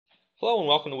Hello and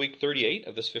welcome to week 38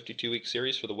 of this 52-week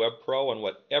series for the Web Pro on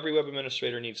what every web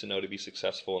administrator needs to know to be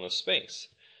successful in this space.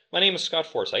 My name is Scott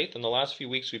Forsyth, and the last few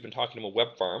weeks we've been talking about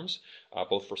web farms,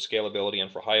 both for scalability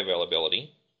and for high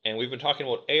availability, and we've been talking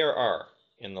about ARR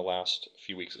in the last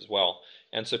few weeks as well.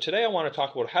 And so today I want to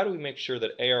talk about how do we make sure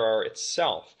that ARR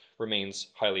itself remains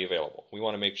highly available. We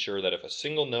want to make sure that if a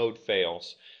single node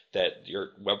fails, that your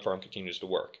web farm continues to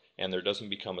work and there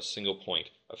doesn't become a single point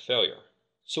of failure.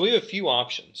 So we have a few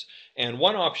options, and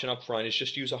one option up front is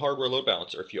just use a hardware load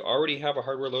balancer. If you already have a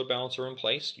hardware load balancer in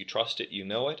place, you trust it, you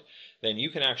know it, then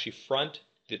you can actually front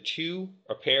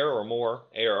a pair or more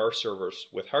ARR servers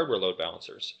with hardware load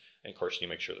balancers, and of course you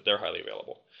make sure that they're highly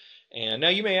available. And now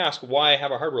you may ask, why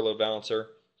have a hardware load balancer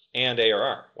and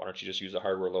ARR? Why don't you just use a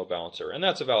hardware load balancer? And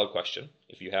that's a valid question.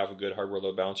 If you have a good hardware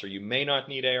load balancer, you may not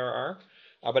need ARR,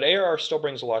 but ARR still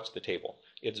brings a lot to the table.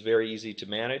 It's very easy to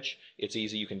manage. It's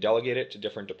easy. You can delegate it to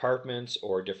different departments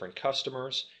or different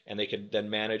customers, and they can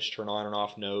then manage turn on and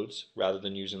off nodes rather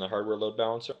than using the hardware load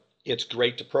balancer. It's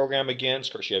great to program against.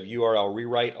 Of course, you have URL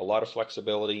rewrite, a lot of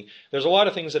flexibility. There's a lot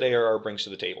of things that ARR brings to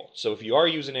the table. So if you are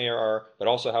using ARR but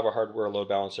also have a hardware load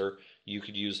balancer, you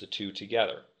could use the two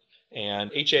together. And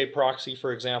HA Proxy,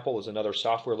 for example, is another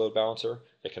software load balancer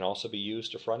that can also be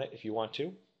used to front it if you want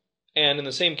to. And in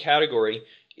the same category,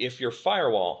 if your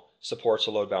firewall supports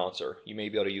a load balancer, you may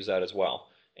be able to use that as well.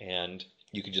 And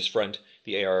you can just front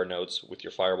the ARR nodes with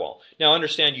your firewall. Now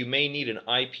understand you may need an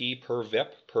IP per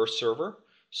VIP per server,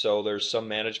 so there's some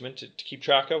management to keep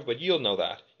track of, but you'll know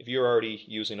that. If you're already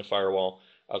using a firewall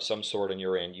of some sort on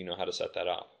your end, you know how to set that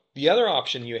up. The other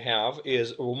option you have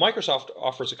is, well, Microsoft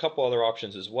offers a couple other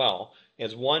options as well.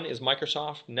 One is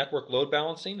Microsoft Network Load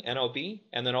Balancing, NLB,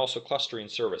 and then also Clustering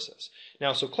Services.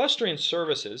 Now, so Clustering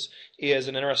Services is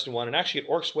an interesting one, and actually at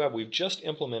OrcsWeb we've just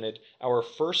implemented our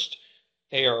first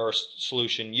ARR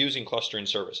solution using Clustering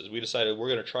Services. We decided we're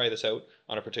going to try this out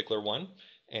on a particular one,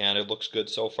 and it looks good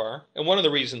so far. And one of the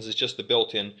reasons is just the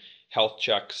built-in health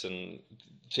checks, and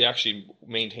to actually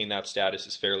maintain that status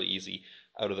is fairly easy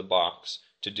out of the box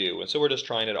to do. And so we're just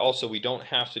trying it. Also, we don't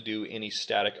have to do any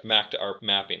static MAC to ARP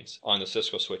mappings on the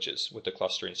Cisco switches with the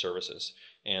clustering services.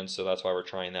 And so that's why we're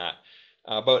trying that.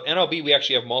 But NLB, we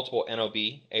actually have multiple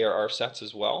NLB ARR sets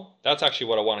as well. That's actually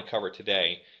what I want to cover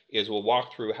today, is we'll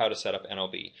walk through how to set up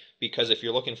NLB. Because if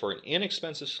you're looking for an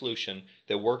inexpensive solution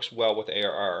that works well with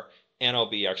ARR,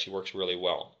 NLB actually works really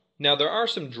well. Now, there are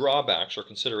some drawbacks or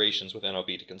considerations with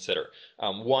NLB to consider.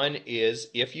 One is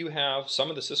if you have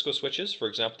some of the Cisco switches, for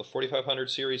example, the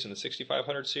 4500 series and the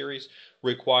 6500 series,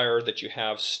 require that you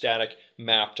have static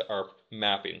map to ARP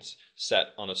mappings set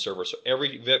on the server. So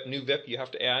every new VIP you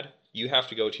have to add, you have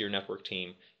to go to your network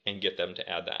team and get them to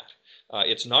add that.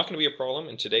 It's not going to be a problem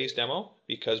in today's demo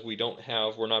because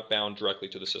we're not bound directly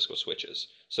to the Cisco switches.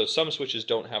 So some switches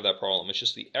don't have that problem. It's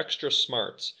just the extra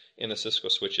smarts in the Cisco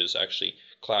switches actually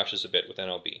clashes a bit with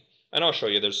NLB. And I'll show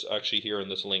you, there's actually here in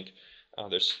this link,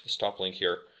 there's this top link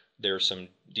here, there's some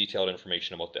detailed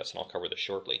information about this, and I'll cover this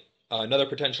shortly. Another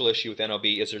potential issue with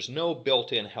NLB is there's no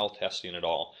built-in health testing at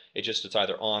all. It's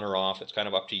either on or off. It's kind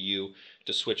of up to you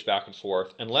to switch back and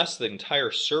forth. Unless the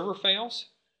entire server fails,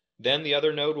 then the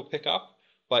other node will pick up.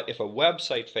 But if a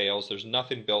website fails, there's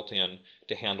nothing built in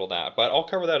to handle that. But I'll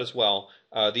cover that as well.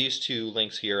 These two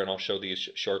links here, and I'll show these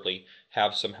shortly,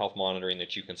 have some health monitoring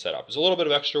that you can set up. It's a little bit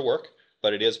of extra work,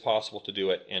 but it is possible to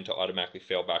do it and to automatically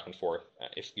fail back and forth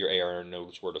if your ARR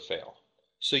nodes were to fail.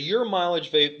 So your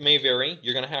mileage may vary.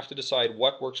 You're going to have to decide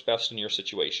what works best in your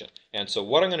situation. And so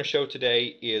what I'm going to show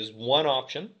today is one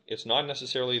option. It's not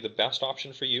necessarily the best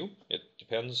option for you. It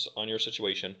depends on your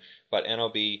situation. But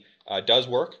NLB does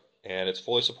work, and it's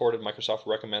fully supported. Microsoft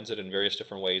recommends it in various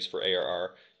different ways for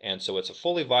ARR. And so it's a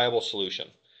fully viable solution.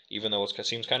 Even though it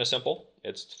seems kind of simple,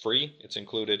 it's free, it's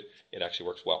included, it actually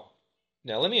works well.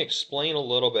 Now let me explain a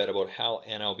little bit about how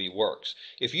NLB works.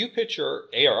 If you picture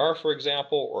ARR, for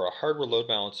example, or a hardware load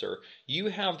balancer, you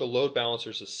have the load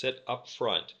balancers that sit up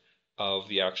front of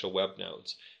the actual web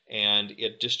nodes, and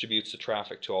it distributes the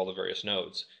traffic to all the various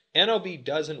nodes. NLB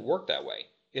doesn't work that way.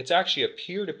 It's actually a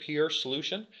peer-to-peer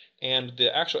solution, and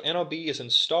the actual NLB is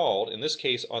installed, in this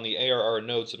case, on the ARR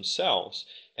nodes themselves,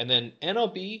 and then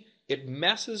NLB, it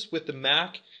messes with the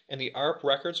MAC and the ARP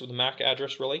records, with the MAC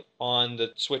address really, on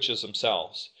the switches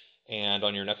themselves and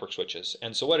on your network switches.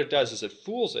 And so what it does is it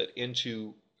fools it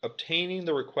into obtaining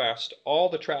the request. All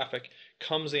the traffic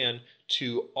comes in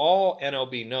to all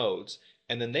NLB nodes,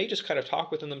 and then they just kind of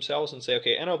talk within themselves and say,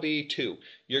 okay, NLB 2,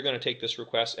 you're going to take this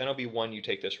request. NLB 1, you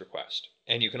take this request.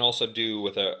 And you can also do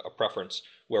with a preference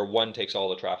where one takes all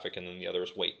the traffic and then the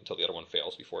others wait until the other one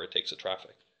fails before it takes the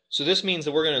traffic. So this means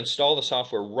that we're going to install the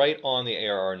software right on the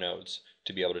ARR nodes.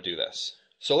 to be able to do this.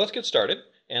 So let's get started,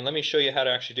 and let me show you how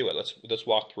to actually do it. Let's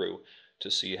walk through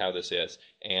to see how this is.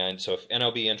 And so if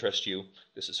NLB interests you,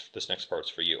 this next part's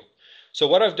for you. So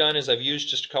what I've done is I've used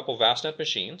just a couple VastNet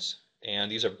machines,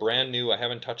 and these are brand new. I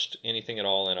haven't touched anything at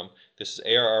all in them. This is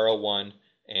ARR-1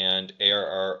 and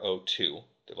ARR-2.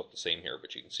 They look the same here,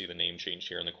 but you can see the name changed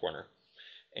here in the corner.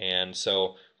 And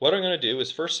so what I'm going to do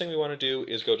is, first thing we want to do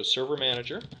is go to Server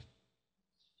Manager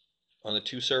on the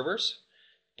two servers,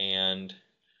 and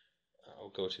I'll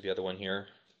go to the other one here.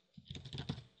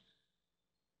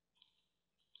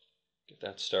 Get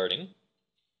that starting.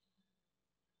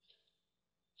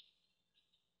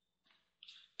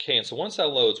 Okay, and so once that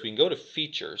loads, we can go to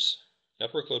Features.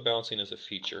 Network Load Balancing is a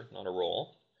feature, not a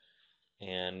role.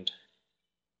 And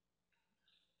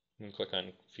I'm going to click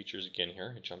on Features again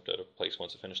here. It jumped out of place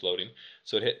once it finished loading.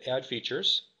 So it hit Add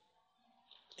Features,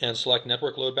 and select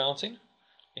Network Load Balancing,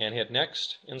 and hit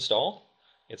Next, Install.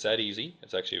 It's that easy.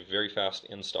 It's actually a very fast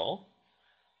install.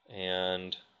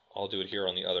 And I'll do it here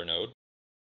on the other node.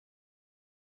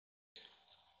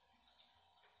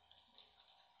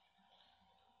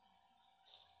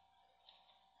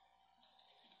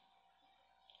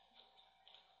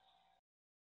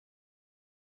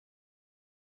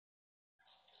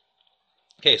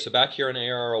 Okay, so back here in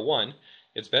ARR-1,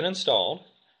 it's been installed,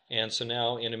 and so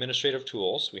now in Administrative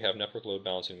Tools, we have Network Load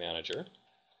Balancing Manager.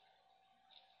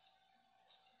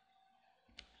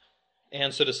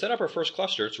 And so to set up our first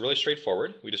cluster, it's really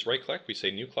straightforward. We just right-click, we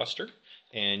say New Cluster,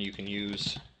 and you can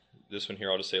use this one here.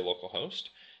 I'll just say localhost,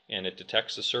 and it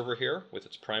detects the server here with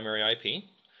its primary IP.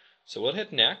 So we'll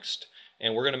hit Next,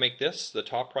 and we're going to make this the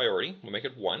top priority. We'll make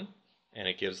it 1, and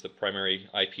it gives the primary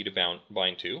IP to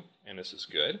bind to, and this is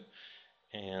good.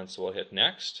 And so we'll hit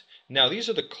Next. Now these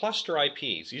are the cluster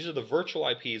IPs. These are the virtual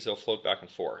IPs that will float back and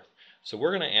forth. So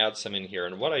we're going to add some in here.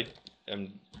 And what I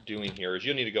am doing here is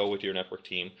you'll need to go with your network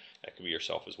team. That could be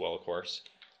yourself as well, of course.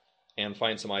 And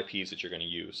find some IPs that you're going to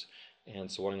use. And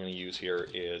so what I'm going to use here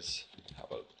is, how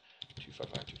about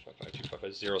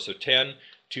 255.255.255.0. So 10,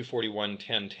 241,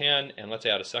 10, 10. And let's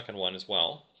add a second one as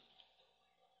well.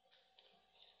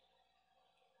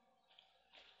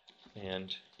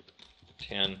 And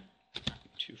 10.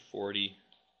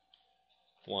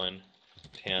 241,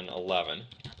 10, 11.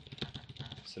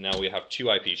 So now we have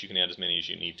two IPs. You can add as many as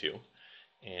you need to.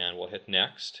 And we'll hit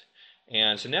Next.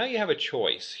 And so now you have a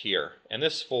choice here. And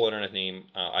this full internet name,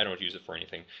 I don't use it for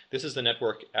anything. This is the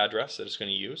network address that it's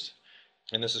going to use.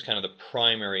 And this is kind of the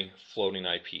primary floating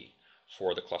IP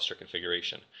for the cluster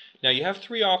configuration. Now you have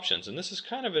three options, and this is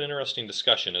kind of an interesting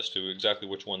discussion as to exactly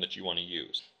which one that you want to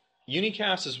use.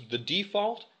 Unicast is the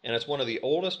default, and it's one of the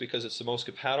oldest because it's the most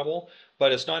compatible,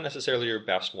 but it's not necessarily your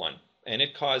best one. And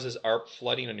it causes ARP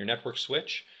flooding on your network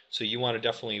switch, so you want to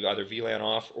definitely either VLAN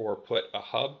off or put a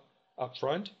hub up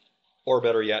front, or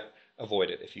better yet, avoid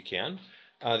it if you can.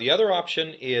 The other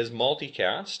option is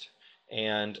multicast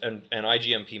and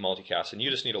IGMP multicast, and you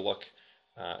just need to look.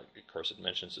 Of course, it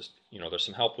mentions this, there's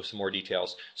some help with some more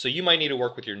details. So you might need to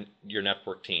work with your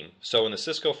network team. So in the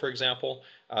Cisco, for example,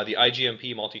 the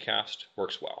IGMP multicast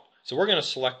works well. So we're going to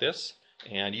select this,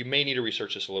 and you may need to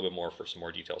research this a little bit more for some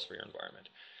more details for your environment.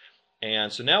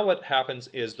 And so now what happens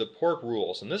is the port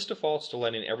rules, and this defaults to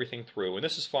letting everything through, and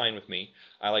this is fine with me.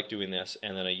 I like doing this,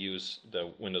 and then I use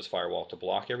the Windows firewall to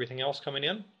block everything else coming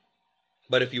in.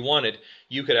 But if you wanted,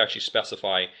 you could actually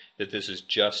specify that this is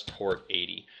just port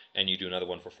 80, and you do another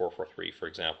one for 443, for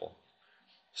example.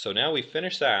 So now we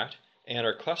finish that, and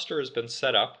our cluster has been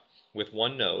set up with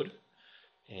one node,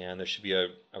 and there should be a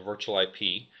virtual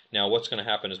IP. Now what's going to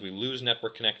happen is we lose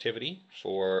network connectivity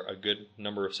for a good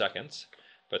number of seconds,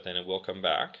 but then it will come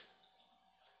back.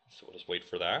 So we'll just wait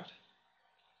for that.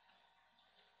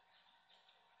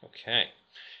 Okay.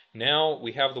 Now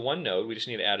we have the one node. We just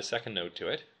need to add a second node to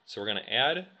it. So we're going to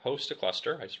add host to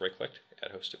cluster. I just right-clicked,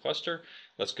 add host to cluster.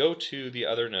 Let's go to the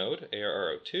other node,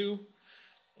 ARR-2,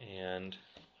 and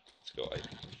let's go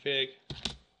ipconfig.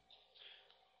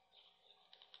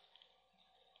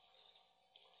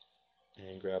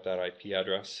 And grab that IP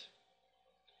address.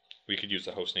 We could use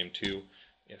the host name too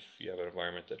if you have an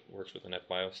environment that works with the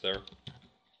NetBIOS there.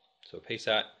 So paste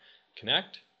that,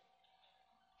 connect.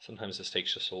 Sometimes this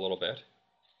takes just a little bit.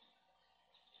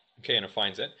 Okay, and it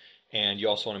finds it. And you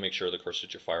also want to make sure, of course,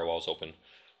 that your firewall is open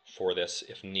for this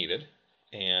if needed,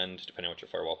 and depending on what your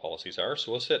firewall policies are.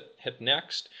 So let's hit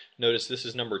Next. Notice this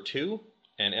is number 2,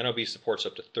 and NOB supports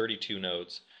up to 32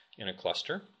 nodes in a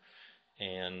cluster.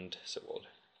 And so we'll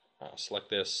select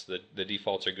this. The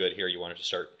defaults are good here. You want it to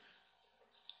start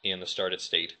in the started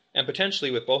state. And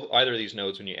potentially with either of these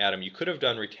nodes, when you add them, you could have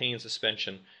done retain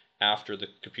suspension after the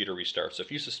computer restarts. So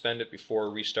if you suspend it before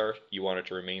restart, you want it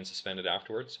to remain suspended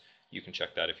afterwards, you can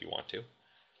check that if you want to.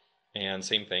 And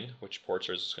same thing, which ports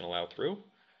is this going to allow through.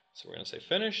 So we're going to say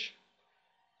finish,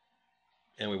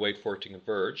 and we wait for it to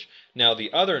converge. Now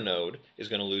the other node is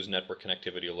going to lose network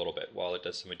connectivity a little bit while it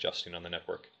does some adjusting on the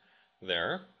network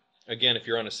there. Again, if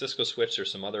you're on a Cisco switch,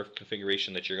 there's some other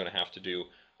configuration that you're going to have to do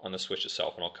on the switch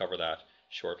itself, and I'll cover that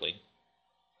shortly.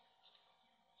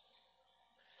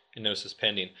 And notice it's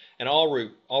pending. And I'll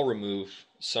remove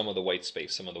some of the white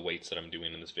space, some of the waits that I'm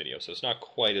doing in this video. So it's not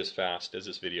quite as fast as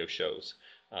this video shows.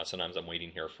 Sometimes I'm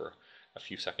waiting here for a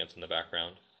few seconds in the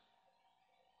background.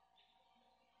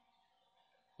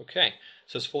 Okay,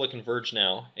 so it's fully converged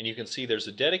now, and you can see there's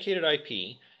a dedicated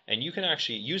IP, and you can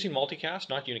actually, using multicast,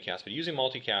 not unicast, but using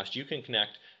multicast, you can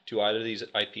connect to either of these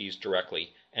IPs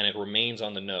directly, and it remains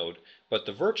on the node. But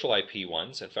the virtual IP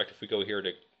ones, in fact, if we go here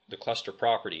to the cluster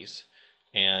properties,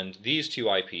 and these two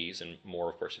IPs, and more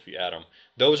of course if you add them,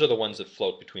 those are the ones that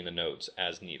float between the nodes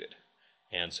as needed.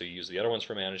 And so you use the other ones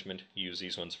for management, you use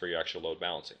these ones for your actual load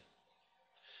balancing.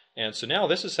 And so now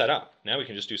this is set up. Now we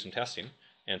can just do some testing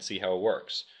and see how it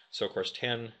works. So of course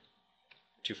 10,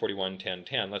 241, 10,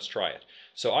 10, let's try it.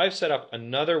 So I've set up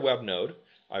another web node.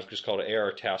 I've just called it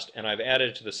ARR test, and I've added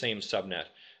it to the same subnet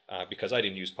because I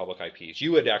didn't use public IPs.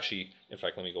 You would actually, in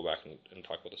fact, let me go back and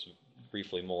talk about this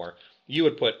briefly more. You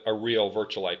would put a real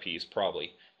virtual IPs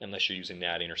probably, unless you're using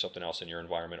natting or something else in your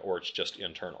environment, or it's just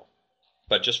internal.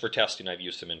 But just for testing, I've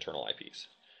used some internal IPs.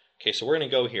 Okay, so we're going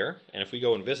to go here, and if we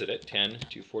go and visit it, 10,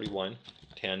 241,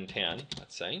 10, 10,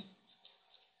 let's say,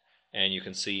 and you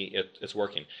can see it's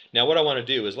working. Now what I want to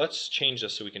do is let's change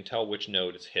this so we can tell which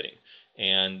node it's hitting.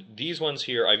 And these ones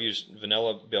here, I've used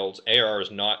vanilla builds. ARR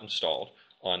is not installed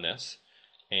on this,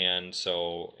 and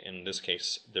so in this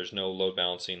case there's no load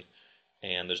balancing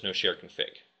and there's no shared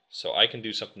config. So I can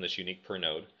do something that's unique per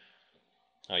node.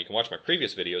 You can watch my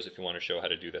previous videos if you want to show how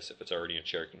to do this if it's already in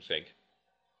shared config.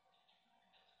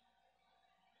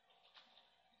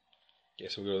 Okay,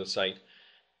 so we go to the site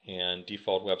and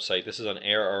default website. This is on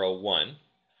ARR-1,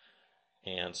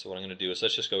 and so what I'm going to do is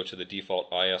let's just go to the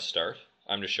default IS start.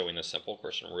 I'm just showing this simple. Of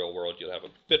course, in the real world, you'll have a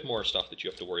bit more stuff that you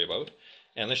have to worry about.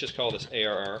 And let's just call this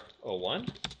ARR-01.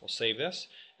 We'll save this,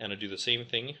 and I'll do the same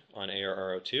thing on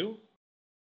ARR-02.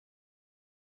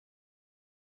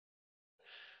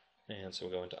 And so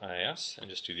we'll go into IIS and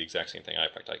just do the exact same thing. In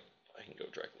fact, I can go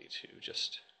directly to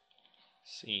just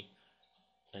C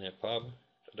initpub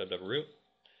www,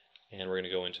 and we're going to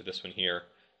go into this one here,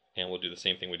 and we'll do the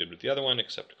same thing we did with the other one,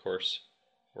 except of course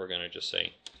we're going to just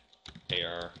say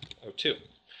AR02.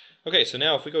 Okay, so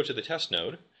now if we go to the test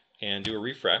node and do a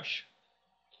refresh,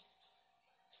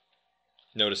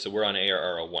 notice that we're on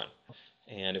ARR01.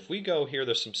 And if we go here,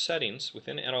 there's some settings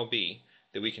within NLB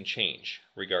that we can change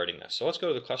regarding this. So let's go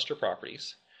to the cluster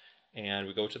properties, and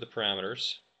we go to the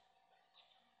parameters.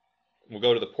 We'll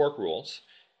go to the port rules,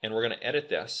 and we're going to edit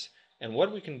this. And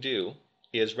what we can do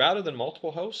is, rather than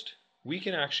multiple host, we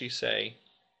can actually say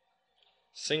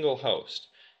single host.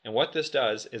 And what this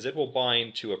does is it will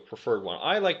bind to a preferred one.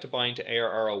 I like to bind to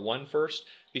ARR01 first,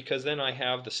 because then I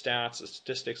have the stats, the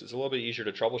statistics. It's a little bit easier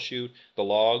to troubleshoot. The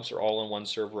logs are all in one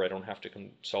server. I don't have to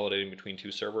consolidate in between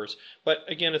two servers. But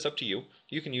again, it's up to you.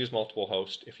 You can use multiple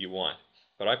hosts if you want.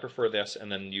 But I prefer this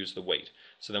and then use the weight.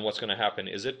 So then what's going to happen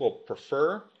is it will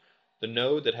prefer the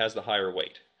node that has the higher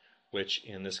weight, which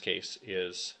in this case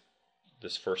is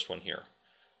this first one here.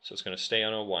 So it's going to stay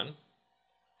on 01.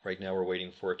 Right now we're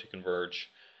waiting for it to converge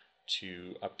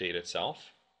to update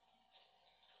itself.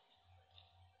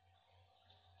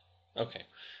 Okay,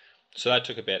 so that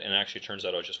took a bit, and actually it turns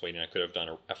out I was just waiting. I could have done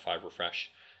a F5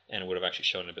 refresh, and it would have actually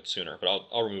shown a bit sooner. But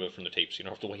I'll remove it from the tape so you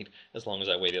don't have to wait as long as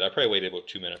I waited. I probably waited about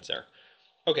 2 minutes there.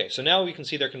 Okay, so now we can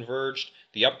see they're converged.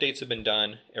 The updates have been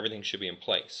done. Everything should be in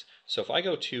place. So if I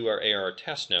go to our ARR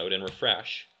test node and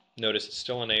refresh, notice it's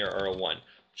still on ARR01,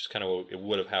 which is kind of what it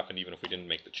would have happened even if we didn't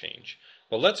make the change.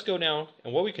 But let's go now,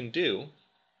 and what we can do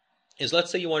is,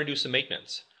 let's say you want to do some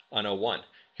maintenance on 01.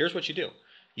 Here's what you do.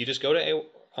 You just go to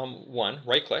 1,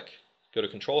 right click, go to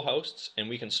control hosts, and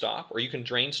we can stop, or you can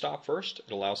drain stop first.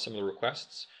 It allows some of the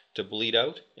requests to bleed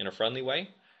out in a friendly way.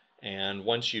 And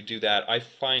once you do that, I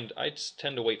find I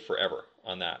tend to wait forever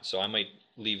on that. So I might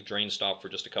leave drain stop for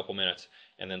just a couple minutes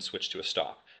and then switch to a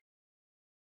stop.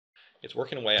 It's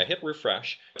working away. I hit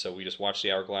refresh. So we just watch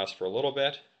the hourglass for a little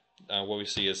bit. What we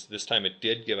see is this time it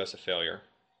did give us a failure.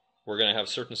 We're going to have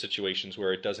certain situations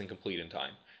where it doesn't complete in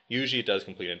time. Usually it does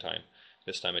complete in time.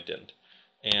 This time it didn't.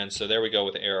 And so there we go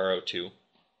with ARR02.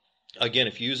 Again,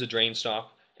 if you use a drain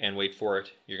stop and wait for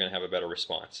it, you're going to have a better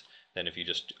response than if you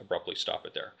just abruptly stop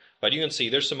it there. But you can see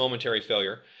there's some momentary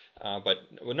failure. but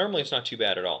normally it's not too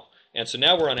bad at all. And so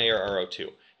now we're on ARR-02,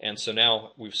 and so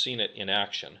now we've seen it in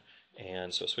action.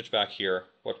 And so switch back here,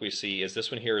 what we see is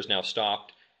this one here is now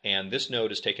stopped, and this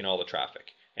node is taking all the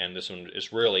traffic. And this one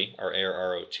is really, our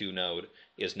ARR-02 node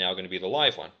is now going to be the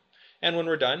live one. And when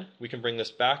we're done, we can bring this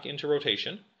back into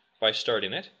rotation by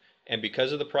starting it. And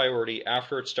because of the priority,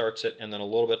 after it starts it and then a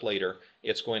little bit later,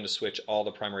 it's going to switch all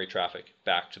the primary traffic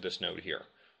back to this node here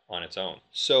on its own.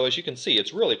 So as you can see,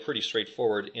 it's really pretty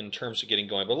straightforward in terms of getting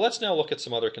going. But let's now look at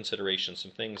some other considerations,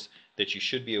 some things that you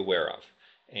should be aware of.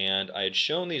 And I had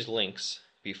shown these links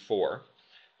before,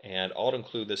 and I'll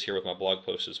include this here with my blog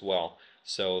post as well,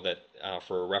 so that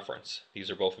for reference, these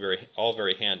are both all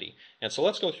very handy. And so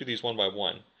let's go through these one by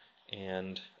one,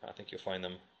 and I think you'll find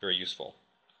them very useful.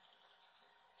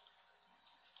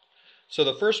 So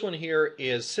the first one here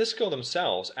is Cisco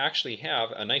themselves actually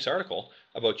have a nice article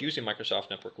about using Microsoft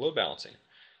Network Load Balancing.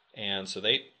 And so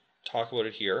they talk about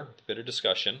it here, a bit of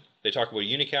discussion. They talk about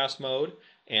unicast mode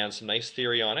and some nice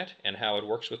theory on it and how it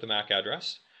works with the MAC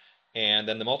address, and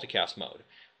then the multicast mode.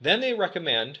 Then they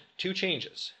recommend two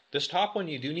changes. This top one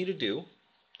you do need to do,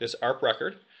 this ARP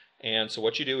record. And so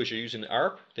what you do is you're using the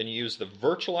ARP, then you use the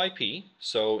virtual IP.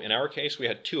 So in our case we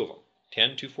had two of them.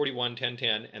 10.241,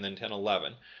 10.10, and then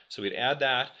 10.11. So we'd add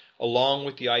that along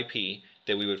with the IP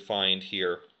that we would find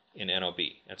here in NOB.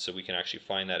 And so we can actually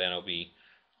find that NOB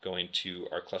going to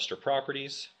our cluster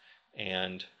properties,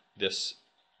 and this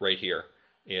right here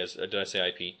is, did I say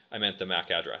IP? I meant the MAC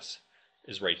address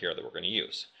is right here that we're going to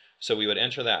use. So we would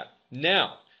enter that.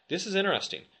 Now, this is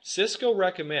interesting. Cisco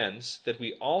recommends that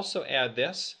we also add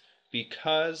this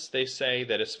because they say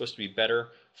that it's supposed to be better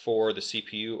for the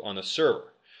CPU on the server.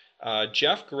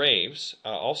 Jeff Graves,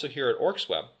 also here at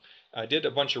OrcsWeb, did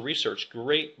a bunch of research,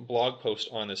 great blog post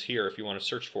on this here if you want to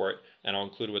search for it, and I'll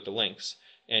include it with the links.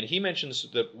 And he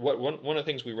mentions that one of the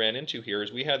things we ran into here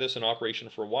is we had this in operation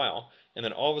for a while, and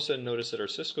then all of a sudden noticed that our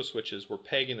Cisco switches were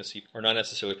pegging the CPU, or not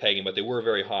necessarily pegging, but they were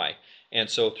very high. And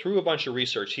so through a bunch of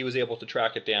research, he was able to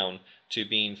track it down to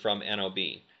being from NOB.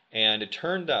 And it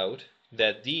turned out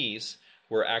that these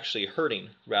were actually hurting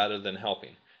rather than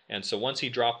helping. And so once he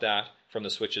dropped that from the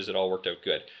switches, it all worked out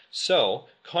good. So,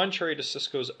 contrary to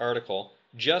Cisco's article,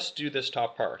 just do this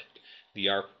top part, the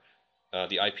ARP,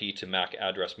 the IP to MAC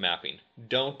address mapping.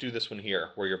 Don't do this one here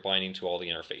where you're binding to all the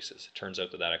interfaces. It turns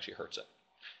out that that actually hurts it.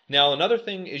 Now, another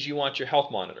thing is you want your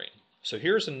health monitoring. So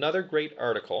here's another great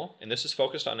article, and this is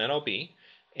focused on NOB,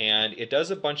 and it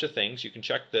does a bunch of things. You can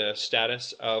check the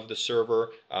status of the server,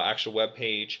 actual web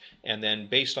page, and then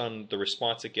based on the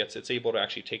response it gets, it's able to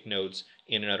actually take nodes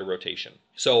in and out of rotation.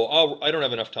 So I don't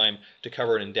have enough time to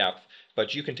cover it in depth,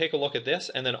 but you can take a look at this.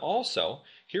 And then also,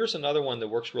 here's another one that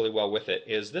works really well with it.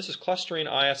 This is clustering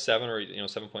IS7, or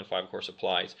 7.5 of course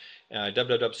applies,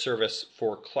 www service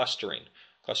for clustering,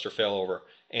 cluster failover.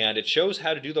 And it shows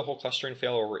how to do the whole clustering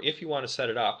failover if you want to set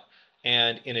it up.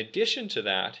 And in addition to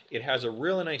that, it has a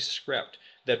really nice script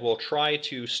that will try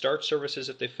to start services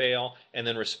if they fail and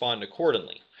then respond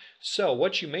accordingly. So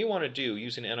what you may want to do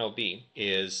using NOB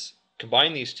is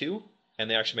combine these two, and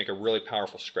they actually make a really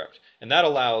powerful script. And that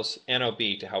allows NOB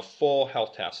to have full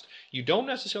health test. You don't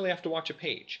necessarily have to watch a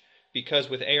page, because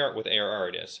with ARR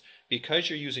it is, because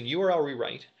you're using URL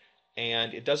rewrite,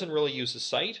 and it doesn't really use the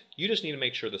site. You just need to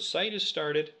make sure the site is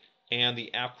started and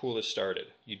the app pool is started.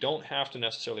 You don't have to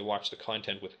necessarily watch the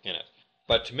content within it.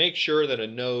 But to make sure that a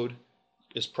node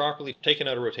is properly taken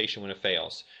out of rotation when it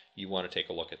fails, you want to take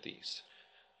a look at these.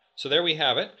 So there we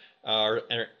have it, our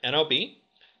NOB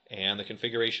and the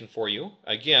configuration for you.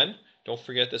 Again, don't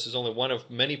forget this is only one of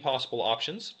many possible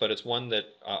options, but it's one that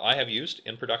I have used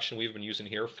in production. We've been using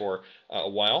here for a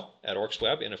while at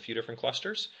OrcsWeb in a few different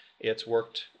clusters. It's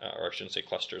worked, or I shouldn't say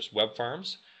clusters, web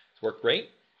farms. It's worked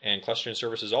great, and clustering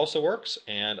services also works,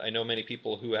 and I know many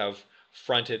people who have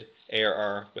fronted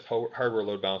ARR with hardware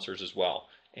load balancers as well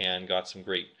and got some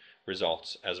great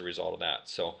results as a result of that.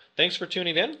 So thanks for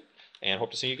tuning in, and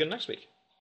hope to see you again next week.